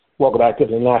Welcome back to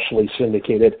the nationally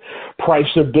syndicated Price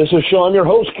of Business Show. I'm your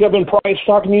host, Kevin Price,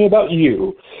 talking to you about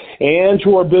you and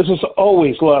your business.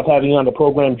 Always love having on the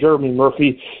program Jeremy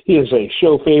Murphy. He is a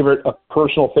show favorite, a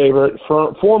personal favorite,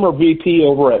 former VP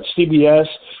over at CBS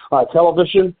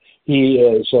Television. He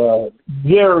is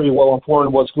very well informed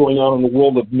of what's going on in the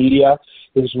world of media.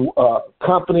 His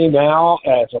company now,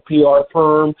 as a PR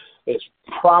firm, is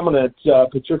prominent,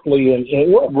 particularly in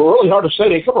really hard to say.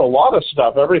 They cover a lot of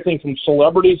stuff, everything from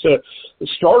celebrities to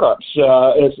startups.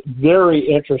 It's very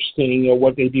interesting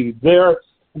what they do there.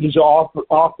 He's author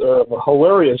of a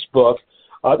hilarious book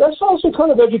that's also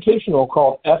kind of educational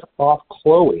called F Off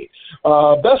Chloe.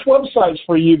 Best websites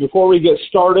for you before we get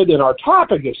started, and our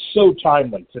topic is so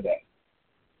timely today.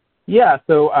 Yeah,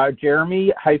 so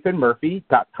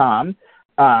jeremy-murphy.com.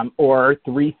 Or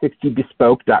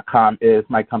 360bespoke.com is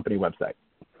my company website.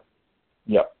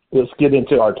 Yep. Let's get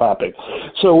into our topic.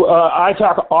 So I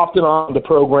talk often on the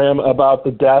program about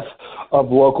the death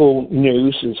of local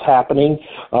news is happening.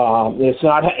 It's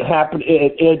not happening.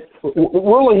 It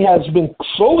really has been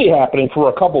slowly happening for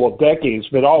a couple of decades,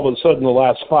 but all of a sudden, the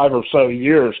last 5 or so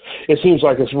years, it seems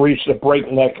like it's reached a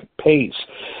breakneck pace.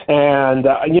 And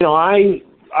I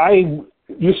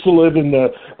used to live in the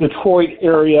Detroit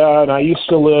area, and I used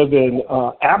to live in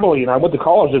Abilene. I went to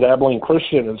college at Abilene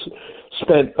Christian and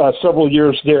spent several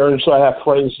years there, and so I have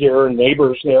friends there and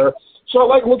neighbors there. So I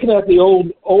like looking at the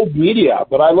old media,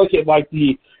 but I look at like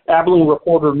the Abilene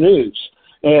Reporter News,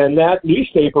 and that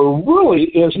newspaper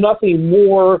really is nothing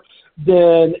more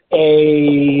than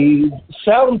a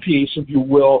sound piece, if you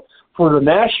will, for the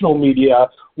national media,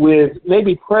 with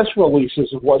maybe press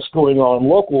releases of what's going on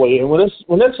locally. And when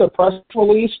it's a press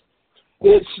release,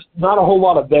 it's not a whole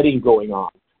lot of vetting going on.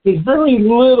 There's very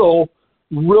little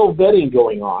real vetting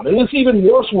going on. And it's even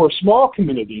worse for small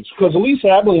communities, because at least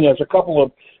Abilene has a couple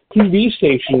of TV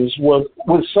stations with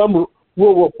some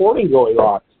real reporting going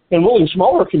on. And really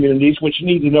smaller communities, which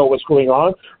need to know what's going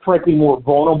on, frankly more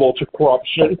vulnerable to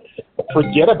corruption,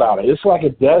 forget about it. It's like a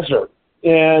desert.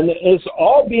 And it's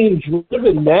all being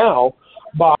driven now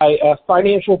by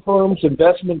financial firms,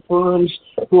 investment firms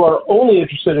who are only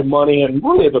interested in money and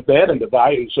really have abandoned the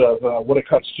values of when it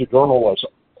comes to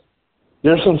journalism.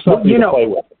 There's some stuff to play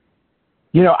with.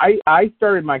 I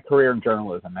started my career in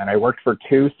journalism, and I worked for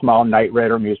 2 small Knight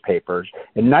Ridder newspapers.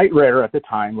 And Knight Ridder at the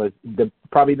time was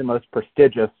probably the most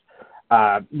prestigious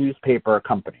newspaper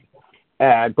company.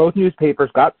 And both newspapers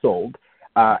got sold,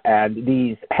 and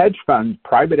these hedge funds,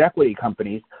 private equity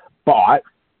companies, bought.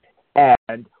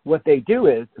 And what they do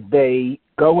is they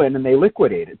go in and they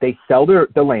liquidate it. They sell the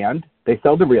land. They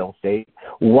sell the real estate.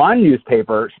 One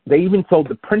newspaper, they even sold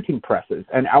the printing presses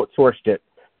and outsourced it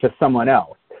to someone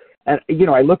else. And,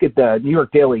 I look at the New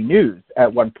York Daily News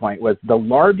at one point was the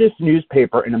largest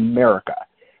newspaper in America,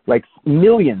 like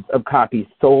millions of copies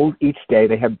sold each day.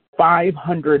 They had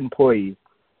 500 employees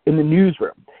in the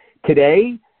newsroom.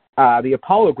 Today, the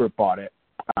Apollo Group bought it,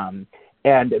 and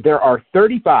there are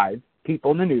 35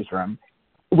 people in the newsroom,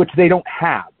 which they don't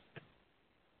have.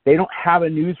 They don't have a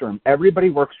newsroom. Everybody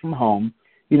works from home.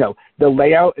 The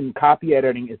layout and copy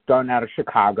editing is done out of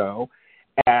Chicago,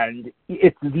 and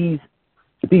it's these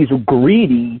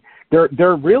greedy.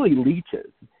 They're really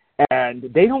leeches, and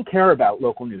they don't care about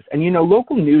local news. And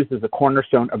local news is a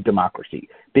cornerstone of democracy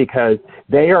because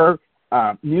they are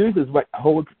news is what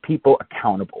holds people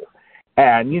accountable.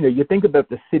 And you think about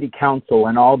the city council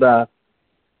and all the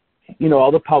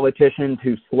politicians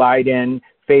who slide in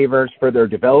favors for their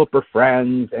developer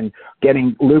friends and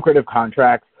getting lucrative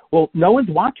contracts. Well, no one's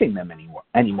watching them anymore.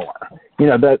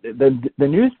 The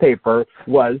newspaper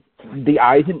was the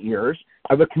eyes and ears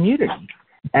of a community,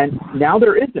 and now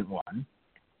there isn't one,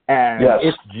 and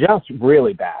It's just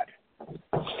really bad.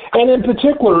 And in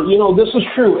particular, this is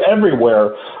true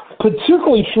everywhere,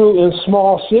 particularly true in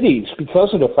small cities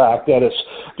because of the fact that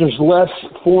there's less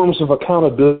forms of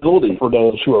accountability for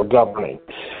those who are governing.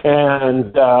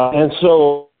 And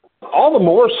so all the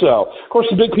more so, of course,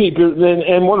 the big people,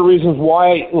 and one of the reasons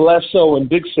why less so in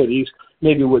big cities,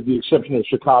 maybe with the exception of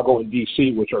Chicago and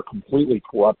D.C., which are completely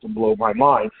corrupt and blow my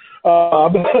mind.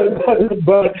 But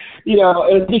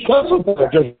it's because of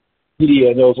the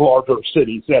media in those larger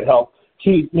cities that help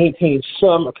maintain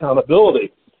some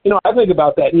accountability. I think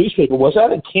about that newspaper. Was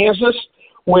that in Kansas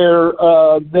where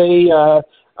they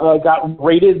got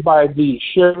raided by the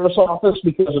sheriff's office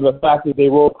because of the fact that they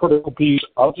wrote a critical piece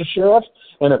of the sheriff?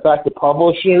 And in fact, the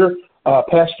publisher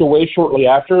passed away shortly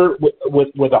after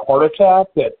with a heart attack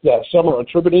that some are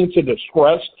attributing to the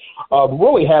stress of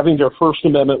really having their First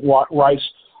Amendment rights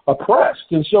oppressed.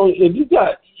 And so if you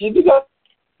got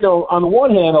on the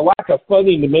one hand, a lack of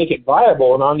funding to make it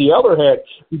viable, and on the other hand,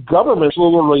 the government's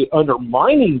literally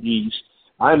undermining these.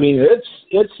 I mean,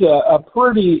 it's a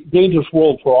pretty dangerous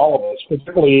world for all of us,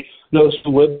 particularly those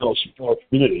who live in those smaller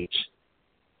communities.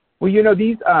 Well,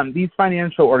 these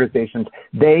financial organizations,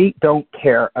 they don't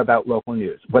care about local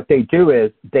news. What they do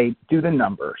is they do the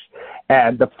numbers,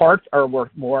 and the parts are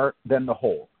worth more than the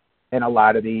whole in a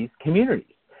lot of these communities.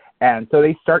 And so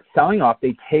they start selling off.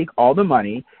 They take all the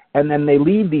money, and then they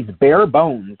leave these bare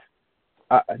bones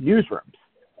newsrooms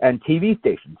and TV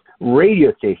stations,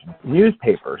 radio stations,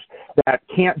 newspapers that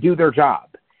can't do their job.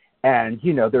 And,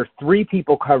 there's 3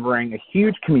 people covering a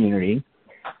huge community.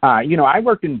 I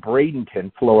worked in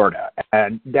Bradenton, Florida,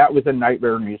 and that was a Night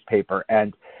Rider newspaper.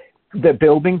 And the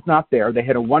building's not there. They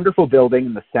had a wonderful building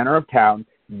in the center of town.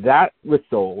 That was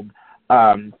sold.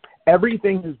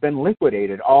 Everything has been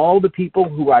liquidated. All the people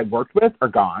who I worked with are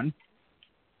gone.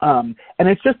 And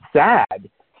it's just sad.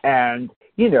 And,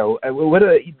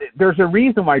 there's a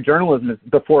reason why journalism is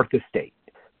the fourth estate,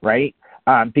 right?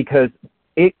 Because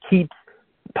it keeps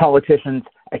politicians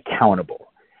accountable.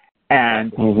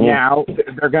 And now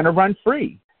they're going to run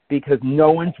free because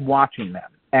no one's watching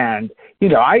them. And,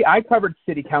 I covered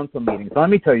city council meetings. So let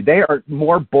me tell you, they are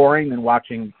more boring than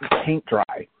watching paint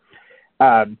dry.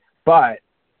 But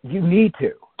you need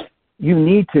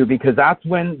to because that's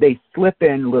when they slip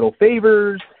in little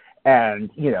favors and,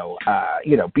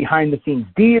 behind the scenes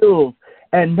deals,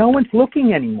 and no one's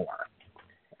looking anymore.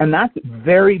 And that's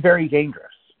very, very dangerous.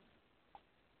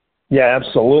 Yeah,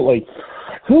 absolutely.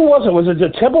 Who was it? Was it the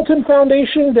Templeton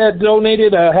Foundation that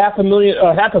donated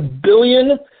 $500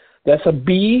 million? That's a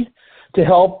B, to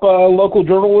help local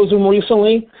journalism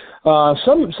recently.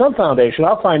 Some foundation.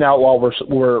 I'll find out while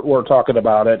we're talking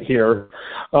about it here.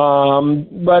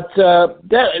 But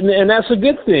that's a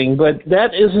good thing. But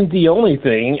that isn't the only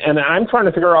thing. And I'm trying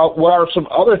to figure out what are some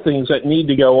other things that need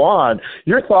to go on.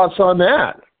 Your thoughts on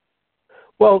that?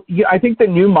 Well, I think the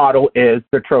new model is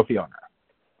the trophy owner.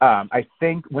 I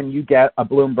think when you get a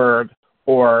Bloomberg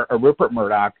or a Rupert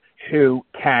Murdoch who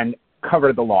can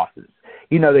cover the losses,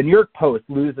 the New York Post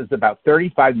loses about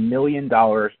 $35 million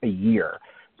a year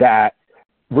that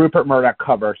Rupert Murdoch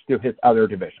covers through his other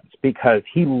divisions because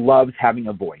he loves having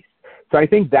a voice. So I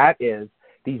think that is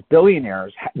these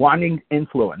billionaires wanting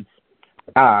influence.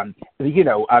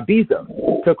 Bezos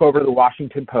took over the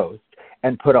Washington Post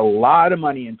and put a lot of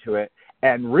money into it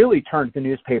and really turned the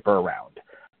newspaper around.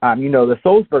 The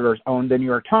Sulzbergers owned the New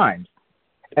York Times.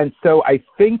 And so I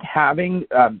think having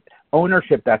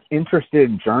ownership that's interested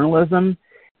in journalism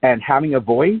and having a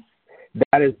voice,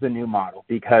 that is the new model,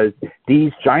 because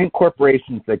these giant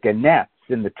corporations, the Gannett's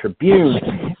and the Tribune,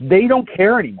 they don't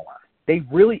care anymore.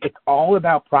 It's all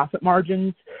about profit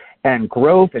margins and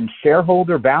growth and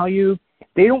shareholder value.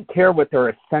 They don't care what their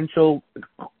essential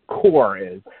core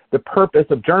is. The purpose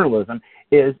of journalism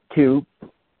is to,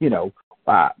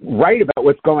 write about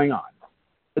what's going on.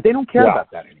 But they don't care about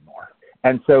that anymore.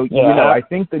 And so, I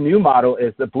think the new model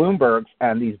is the Bloombergs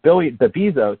and the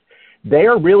Bezos, they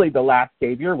are really the last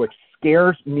savior, which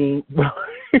scares me.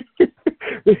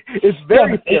 It's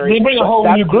very scary. They bring a whole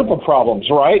new group of problems,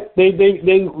 right? They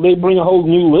bring a whole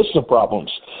new list of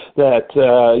problems that,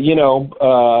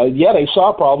 they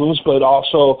solve problems, but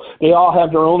also they all have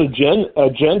their own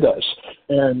agendas.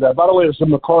 And by the way, it's the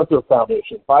MacArthur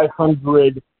Foundation,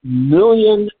 $500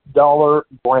 million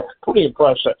grant. Pretty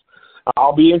impressive.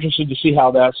 I'll be interested to see how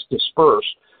that's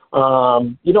dispersed.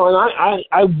 And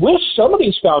I wish some of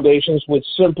these foundations would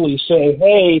simply say,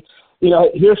 hey,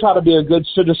 here's how to be a good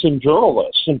citizen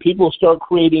journalist, and people start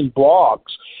creating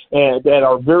blogs that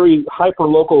are very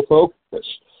hyper-local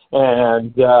focused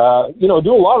and, do a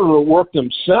lot of the work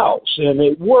themselves. And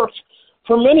it worked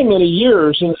for many, many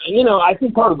years. And, I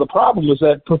think part of the problem is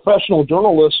that professional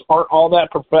journalists aren't all that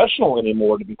professional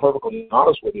anymore, to be perfectly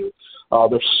honest with you.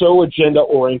 They're so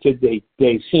agenda-oriented.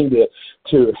 They seem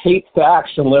to hate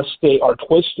facts unless they are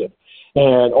twisted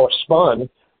or spun.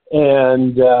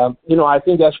 And, I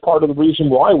think that's part of the reason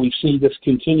why we see this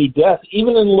continued death,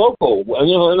 even in local.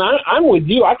 And I'm with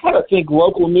you. I kind of think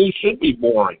local news should be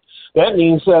boring. That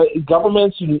means that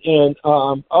governments and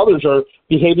others are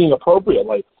behaving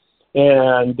appropriately.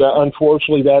 And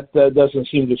unfortunately, that doesn't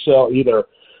seem to sell either.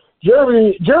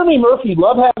 Jeremy Murphy,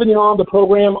 love having you on the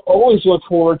program. Always look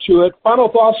forward to it. Final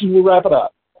thoughts as we wrap it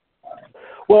up.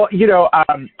 Well,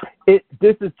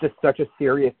 this is just such a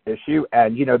serious issue.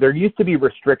 And, there used to be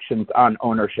restrictions on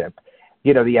ownership.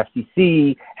 The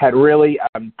FCC had really,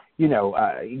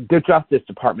 the Justice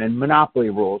Department, monopoly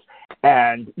rules.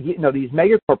 And, these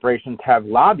mega corporations have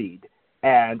lobbied,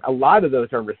 and a lot of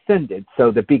those are rescinded so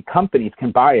the big companies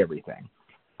can buy everything.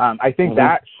 I think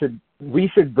we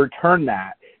should return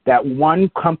that one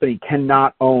company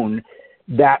cannot own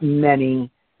that many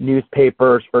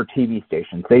newspapers or TV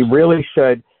stations. They really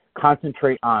should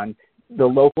concentrate on the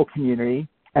local community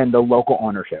and the local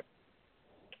ownership.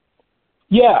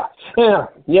 Yeah,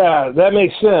 that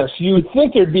makes sense. You would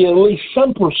think there'd be at least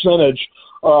some percentage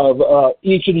of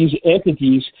each of these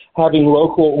entities having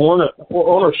local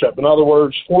ownership. In other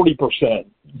words, 40%,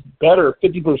 better,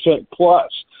 50% plus.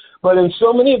 But in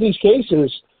so many of these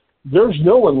cases, there's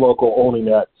no one local owning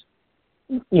that,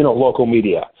 local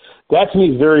media. That to me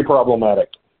is very problematic.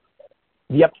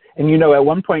 Yep. And, at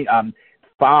one point,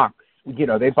 Fox,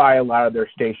 they buy a lot of their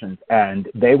stations, and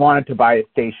they wanted to buy a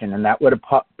station, and that would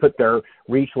have put their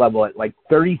reach level at like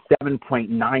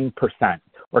 37.9%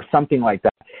 or something like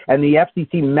that. And the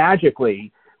FCC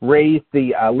magically raised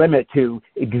the limit to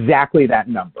exactly that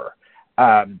number.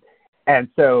 And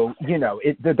so,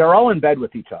 they're all in bed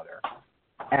with each other.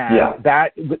 And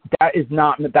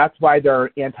that's why there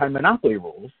are anti-monopoly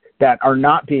rules that are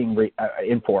not being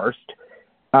enforced.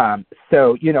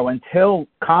 So, until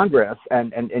Congress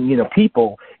and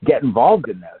people get involved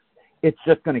in this, it's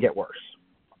just going to get worse.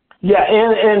 Yeah,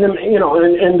 and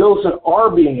those that are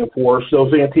being enforced,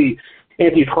 those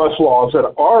antitrust laws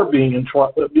that are being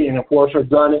enforced are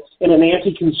done in an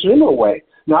anti-consumer way,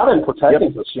 not in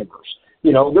protecting consumers.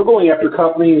 They're going after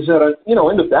companies that are,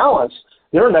 in the balance,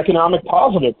 they're an economic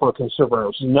positive for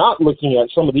consumers, not looking at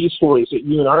some of these stories that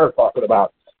you and I are talking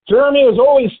about. Jeremy, as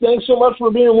always, thanks so much for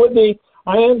being with me.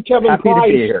 I am Kevin Price.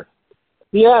 Happy to be here.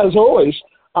 Yeah, as always,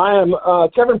 I am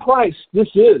Kevin Price. This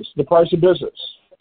is The Price of Business.